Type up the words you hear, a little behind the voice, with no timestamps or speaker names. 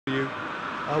You.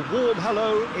 A warm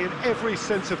hello in every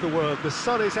sense of the word. The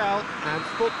sun is out and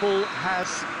football has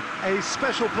a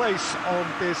special place on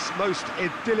this most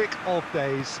idyllic of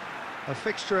days. A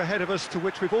fixture ahead of us to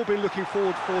which we've all been looking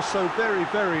forward for so very,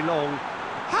 very long.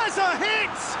 Has a hit!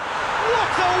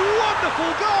 What a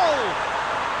wonderful goal!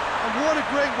 And what a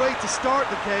great way to start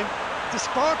the game, to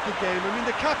spark the game. I mean,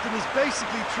 the captain has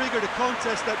basically triggered a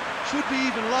contest that should be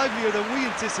even livelier than we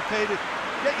anticipated.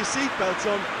 Get your seatbelts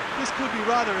on. This could be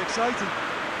rather exciting.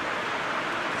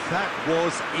 That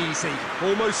was easy,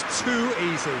 almost too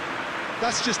easy.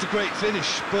 That's just a great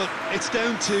finish, but it's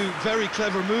down to very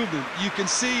clever movement. You can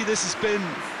see this has been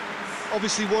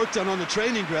obviously worked on the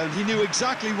training ground. He knew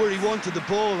exactly where he wanted the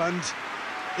ball and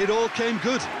it all came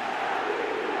good.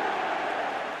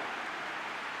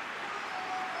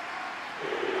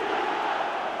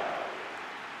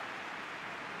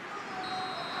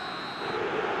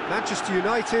 Manchester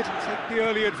United take the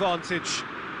early advantage.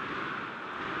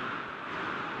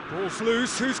 Ball's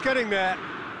loose, who's getting there?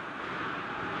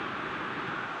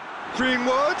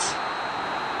 Greenwood.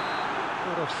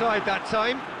 Not offside that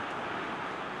time.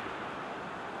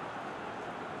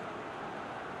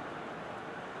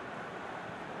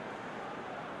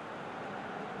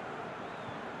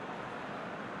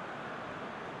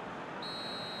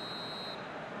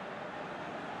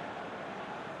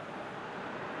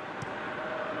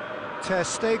 Ter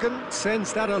Stegen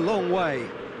sends that a long way.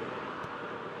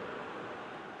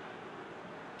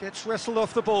 Gets wrestled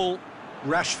off the ball.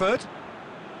 Rashford.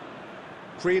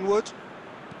 Greenwood.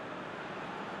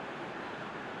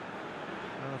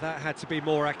 Oh, that had to be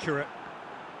more accurate.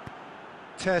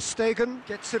 Ter Stegen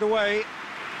gets it away.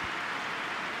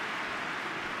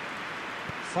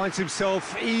 Finds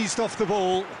himself eased off the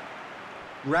ball.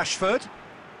 Rashford.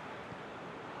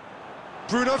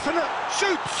 Bruno Fernandes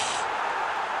shoots!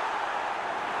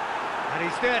 And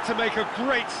he's there to make a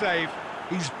great save.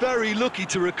 He's very lucky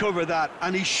to recover that,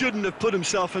 and he shouldn't have put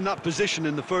himself in that position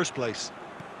in the first place.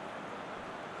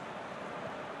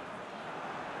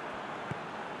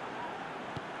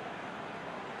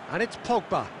 And it's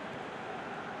Pogba.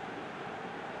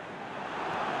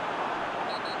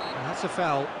 And that's a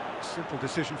foul. Simple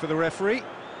decision for the referee.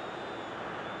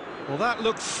 Well, that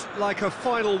looks like a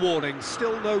final warning.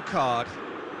 Still no card.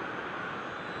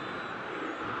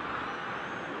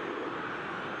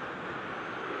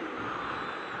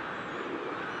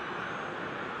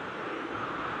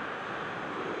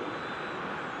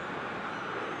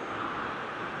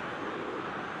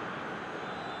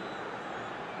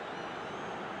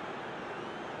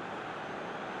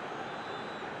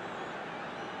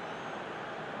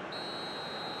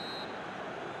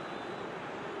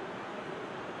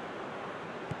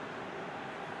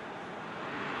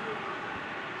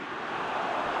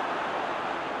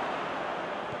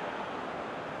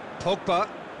 Pogba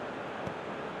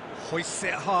hoists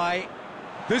it high.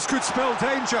 This could spell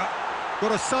danger.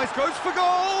 Got a size, goes for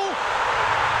goal.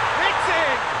 It's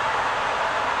in.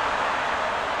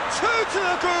 Two to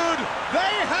the good.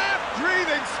 They have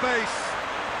breathing space.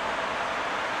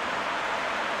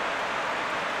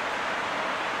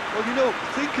 Well, you know,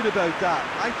 thinking about that,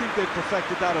 I think they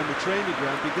perfected that on the training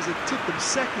ground because it took them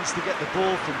seconds to get the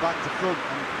ball from back to front,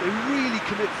 and they really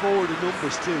commit forward in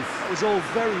numbers too. That was all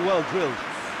very well drilled.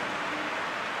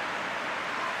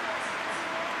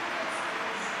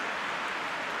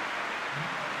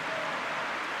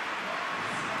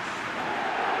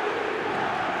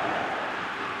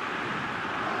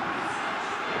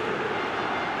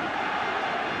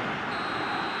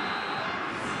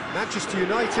 Manchester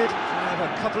United have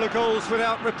a couple of goals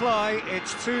without reply.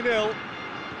 It's 2-0.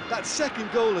 That second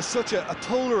goal has such a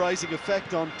polarising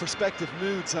effect on prospective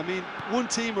moods. I mean, one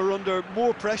team are under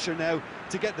more pressure now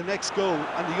to get the next goal,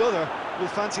 and the other will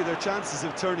fancy their chances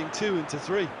of turning 2 into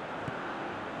 3.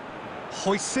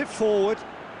 Hoists it forward.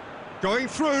 Going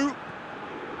through.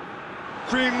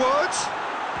 Greenwood.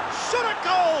 Shot at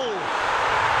goal!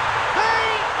 They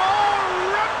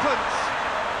are rampant!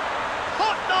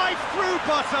 Hot knife through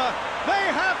butter.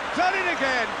 They have done it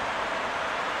again.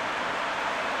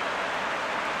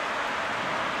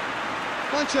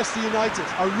 Manchester United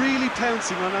are really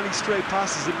pouncing on any stray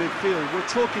passes in midfield. We're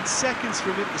talking seconds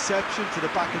from interception to the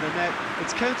back of the net.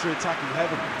 It's counter-attacking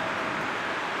heaven.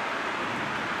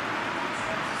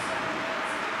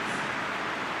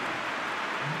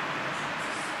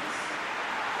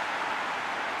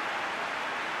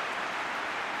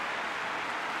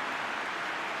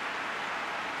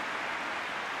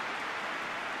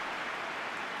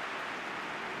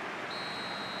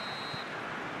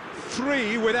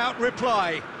 Three without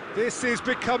reply. This is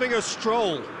becoming a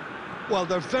stroll. Well,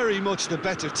 they're very much the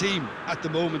better team at the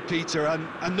moment, Peter, and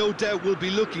no doubt will be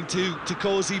looking to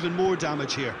cause even more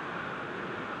damage here.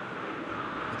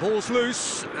 The ball's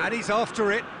loose, and he's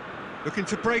after it. Looking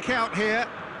to break out here.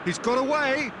 He's got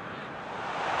away.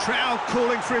 Crowd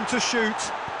calling for him to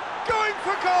shoot. Going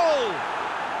for goal!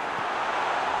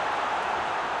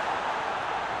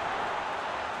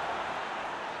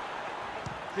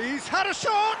 He's had a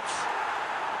shot!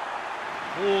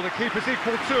 Oh, the keeper's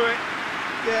equal to it.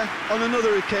 Yeah, on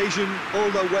another occasion,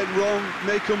 all that went wrong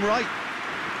may come right.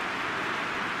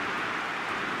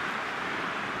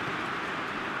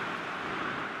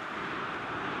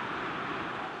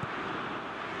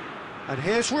 And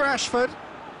here's Rashford.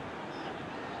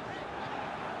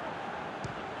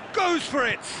 Goes for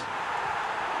it!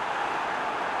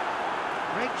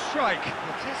 Great strike.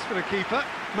 A test for the keeper.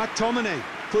 McTominay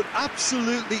put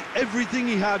absolutely everything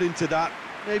he had into that.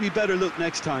 Maybe better luck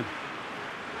next time.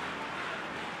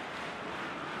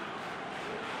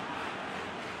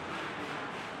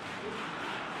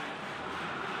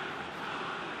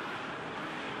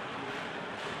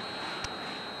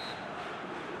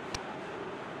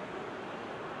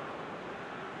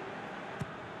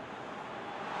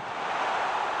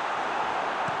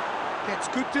 Gets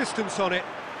good distance on it.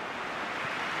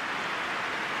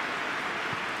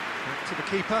 Back to the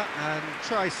keeper and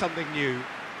try something new.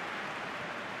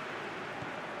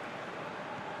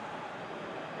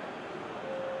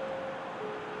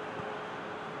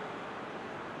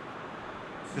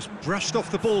 Just brushed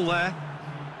off the ball there.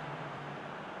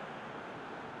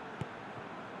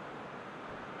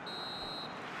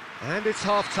 And it's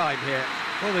half-time here.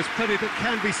 Well, there's plenty that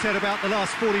can be said about the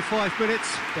last 45 minutes,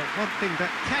 but one thing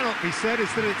that cannot be said is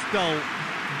that it's dull.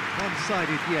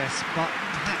 One-sided, yes, but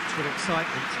packed with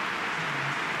excitement.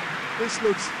 This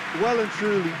looks well and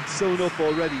truly sewn up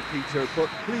already, Peter,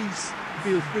 but please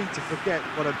feel free to forget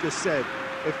what I've just said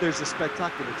if there's a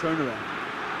spectacular turnaround.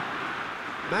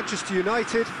 Manchester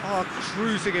United are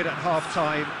cruising it at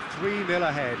half-time, 3-0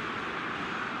 ahead.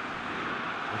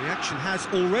 Well, the action has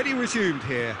already resumed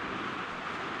here.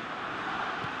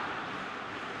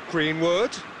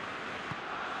 Greenwood.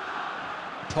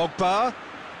 Pogba.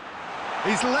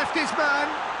 He's left his man.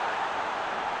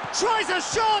 Tries a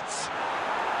shot!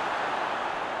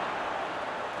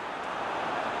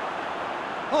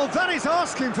 Oh, that is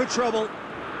asking for trouble.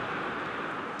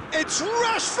 It's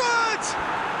Rashford!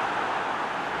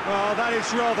 Oh, that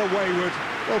is rather wayward.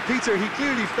 Well, Peter, he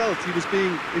clearly felt he was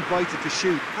being invited to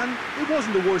shoot, and it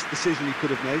wasn't the worst decision he could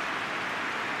have made.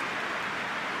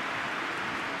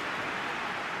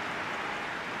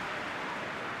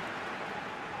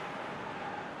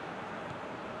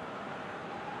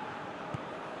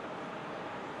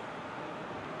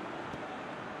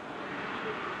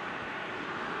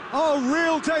 Oh,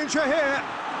 real danger here.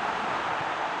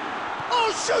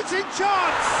 Oh, shooting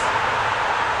chance!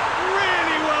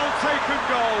 Really well taken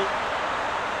goal.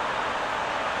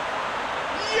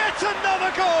 Yet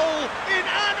another goal in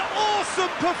an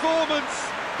awesome performance.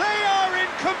 They are in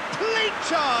complete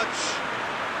charge.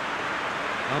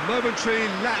 A momentary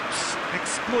lapse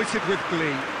exploited with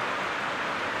glee.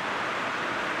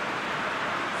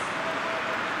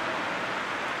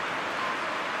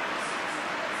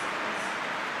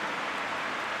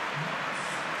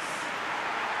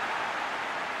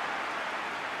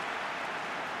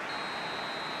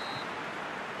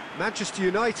 Manchester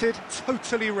United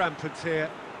totally rampant here.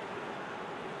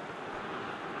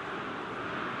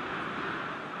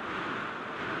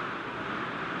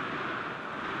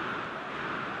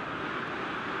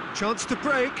 Chance to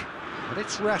break, and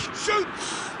it's Rash.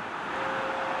 Shoots!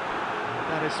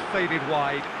 That is faded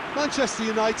wide. Manchester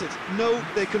United know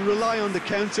they can rely on the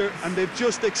counter, and they've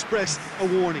just expressed a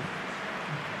warning.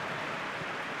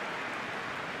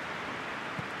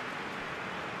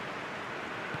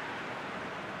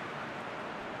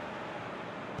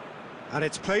 And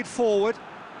it's played forward.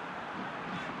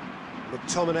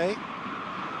 McTominay.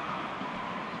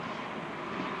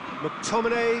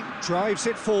 McTominay drives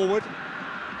it forward.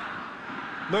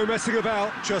 No messing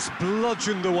about, just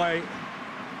bludgeoned away.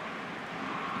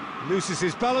 Loses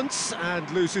his balance and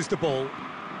loses the ball.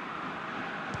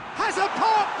 Has a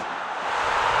pop!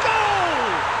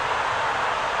 Goal!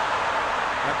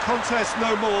 A contest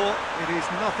no more. It is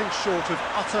nothing short of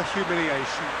utter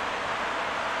humiliation.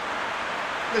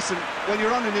 Listen, when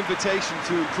you're on an invitation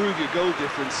to improve your goal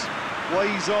difference, why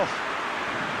ease off?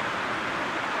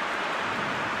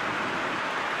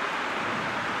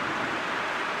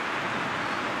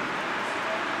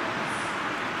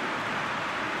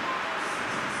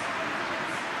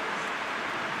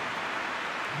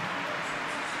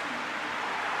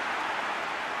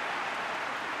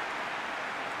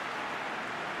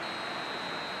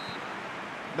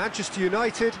 Manchester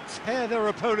United tear their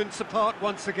opponents apart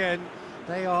once again.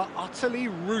 They are utterly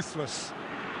ruthless.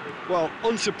 Well,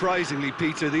 unsurprisingly,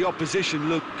 Peter, the opposition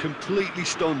look completely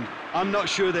stunned. I'm not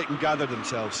sure they can gather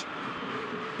themselves.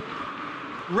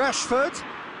 Rashford.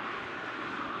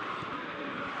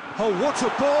 Oh, what a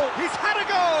ball! He's had a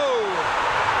go!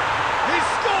 He's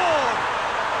scored!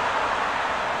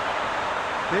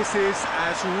 This is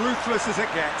as ruthless as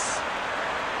it gets.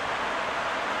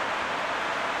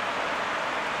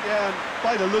 Yeah, and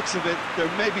by the looks of it, there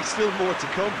may be still more to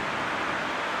come.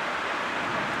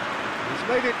 He's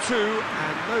made it 2,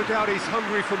 and no doubt he's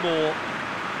hungry for more.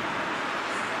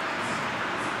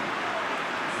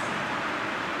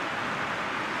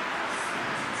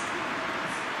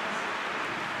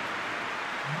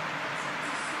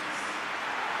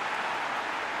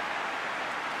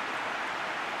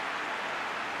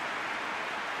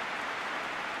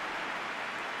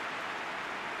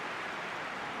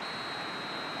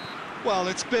 Well,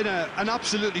 it's been an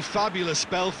absolutely fabulous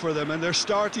spell for them, and they're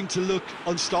starting to look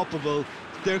unstoppable.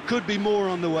 There could be more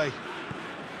on the way.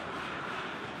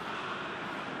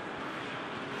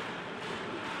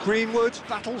 Greenwood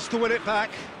battles to win it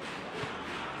back.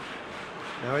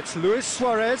 Now it's Luis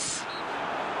Suarez.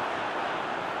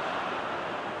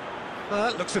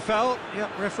 Looks a foul.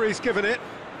 Yep, referee's given it.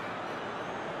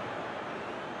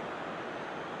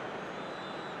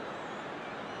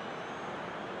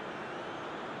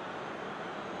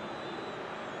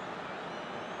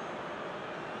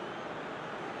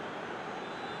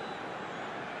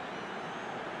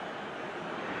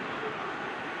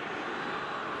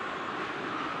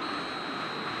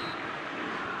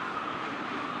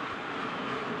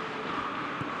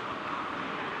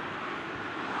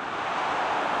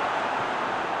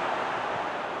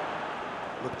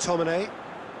 McTominay,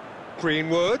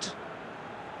 Greenwood.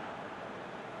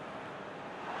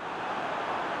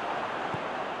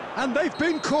 And they've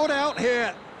been caught out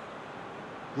here.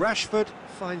 Rashford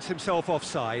finds himself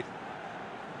offside.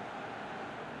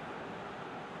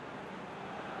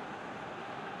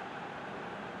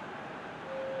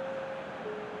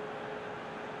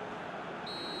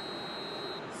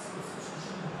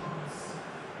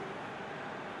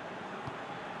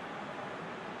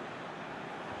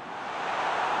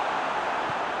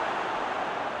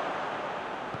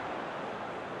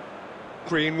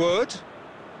 Greenwood.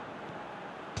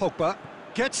 Pogba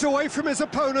gets away from his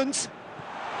opponent.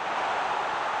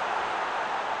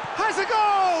 Has a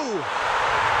go!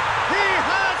 He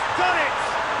has done it!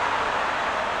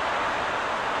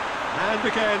 And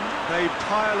again, they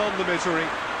pile on the misery.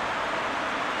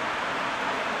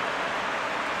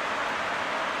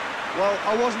 Well,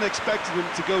 I wasn't expecting them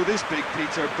to go this big,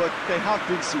 Peter, but they have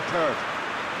been superb.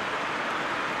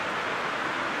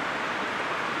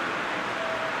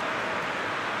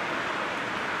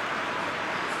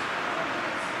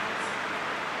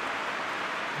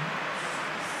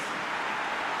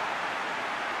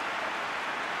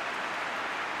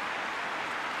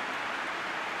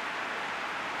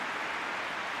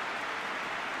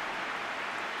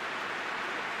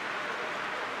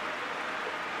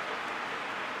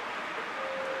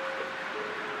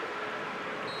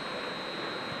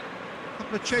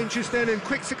 The changes then in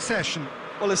quick succession.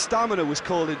 Well, his stamina was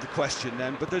called into question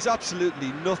then, but there's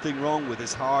absolutely nothing wrong with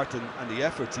his heart and the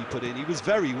efforts he put in. He was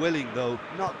very willing, though,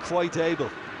 not quite able.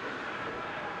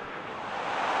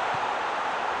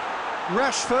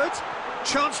 Rashford,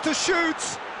 chance to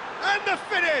shoot, and the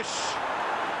finish!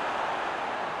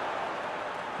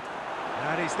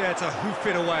 And he's there to hoof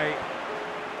it away.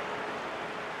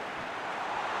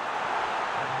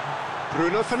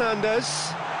 Bruno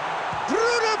Fernandes.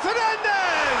 Bruno Fernandes!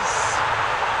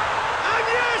 And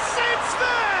yes, it's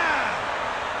there!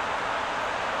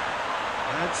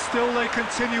 And still they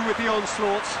continue with the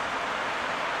onslaught.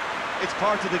 It's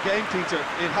part of the game, Peter.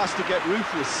 It has to get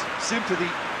ruthless. Sympathy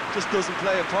just doesn't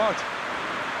play a part.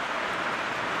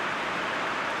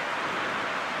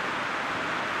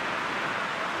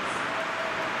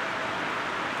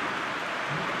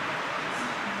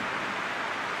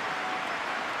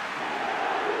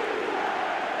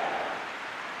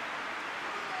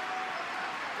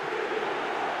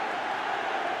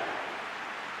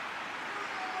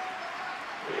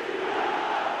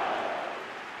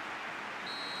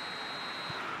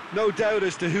 No doubt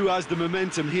as to who has the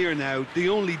momentum here now. The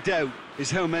only doubt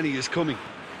is how many is coming.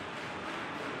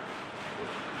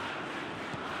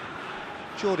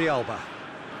 Jordi Alba.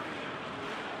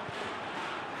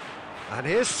 And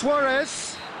here's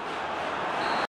Suarez.